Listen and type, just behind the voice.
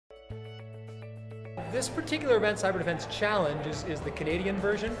This particular event, Cyber Defense Challenge, is the Canadian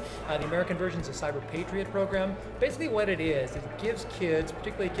version. The American version is a Cyber Patriot program. Basically what it is, it gives kids,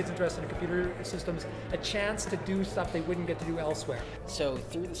 particularly kids interested in computer systems, a chance to do stuff they wouldn't get to do elsewhere. So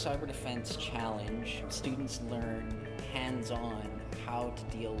through the Cyber Defense Challenge, students learn hands-on how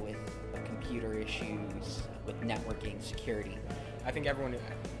to deal with computer issues, with networking, security. I think everyone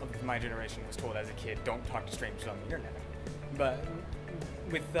of my generation was told as a kid, don't talk to strangers on the internet. But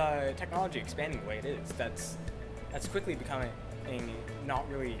with technology expanding the way it is, that's quickly becoming not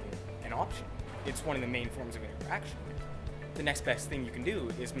really an option. It's one of the main forms of interaction. The next best thing you can do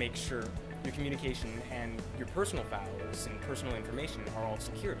is make sure your communication and your personal files and personal information are all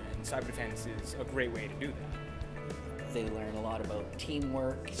secure, and cyber defense is a great way to do that. They learn a lot about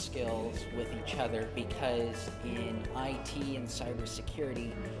teamwork skills with each other, because in IT and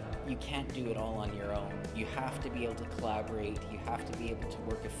cybersecurity, you can't do it all on your own. You have to be able to collaborate, you have to be able to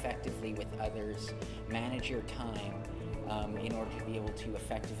work effectively with others, manage your time in order to be able to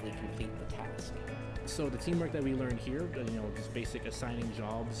effectively complete the task. So the teamwork that we learned here, just basic assigning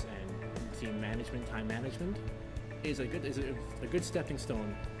jobs and team management, time management, is a good stepping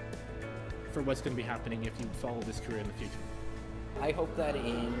stone for what's going to be happening if you follow this career in the future. I hope that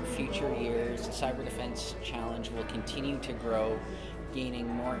in future years, the Cyber Defense Challenge will continue to grow, gaining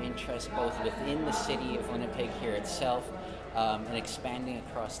more interest both within the city of Winnipeg here itself and expanding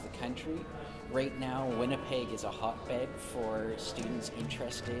across the country. Right now, Winnipeg is a hotbed for students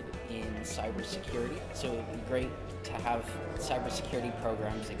interested in cybersecurity, so it would be great to have cybersecurity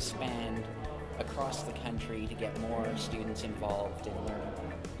programs expand across the country to get more students involved and learn.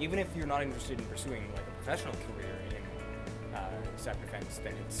 Even if you're not interested in pursuing like a professional career in cyber defense,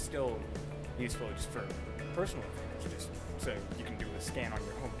 then it's still useful just for personal advantage, just so you can do a scan on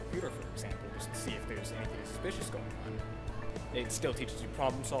your home computer, for example, just to see if there's anything suspicious going on. It still teaches you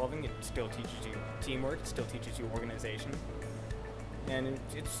problem solving, it still teaches you teamwork, it still teaches you organization, and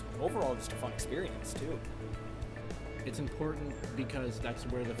it's overall just a fun experience too. It's important because that's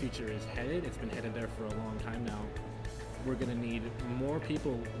where the future is headed. It's been headed there for a long time now. We're going to need more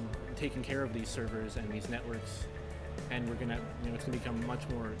people taking care of these servers and these networks, and we're going to, it's going to become much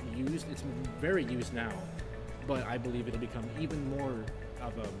more used. It's very used now, but I believe it'll become even more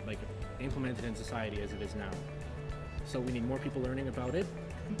of implemented in society as it is now. So we need more people learning about it.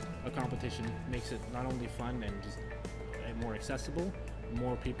 A competition makes it not only fun and just more accessible,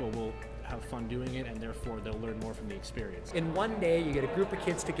 more people will have fun doing it, and therefore they'll learn more from the experience. In one day, you get a group of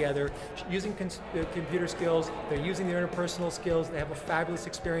kids together using computer skills, they're using their interpersonal skills, they have a fabulous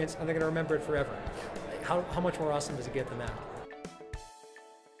experience, and they're going to remember it forever. How much more awesome does it get than that?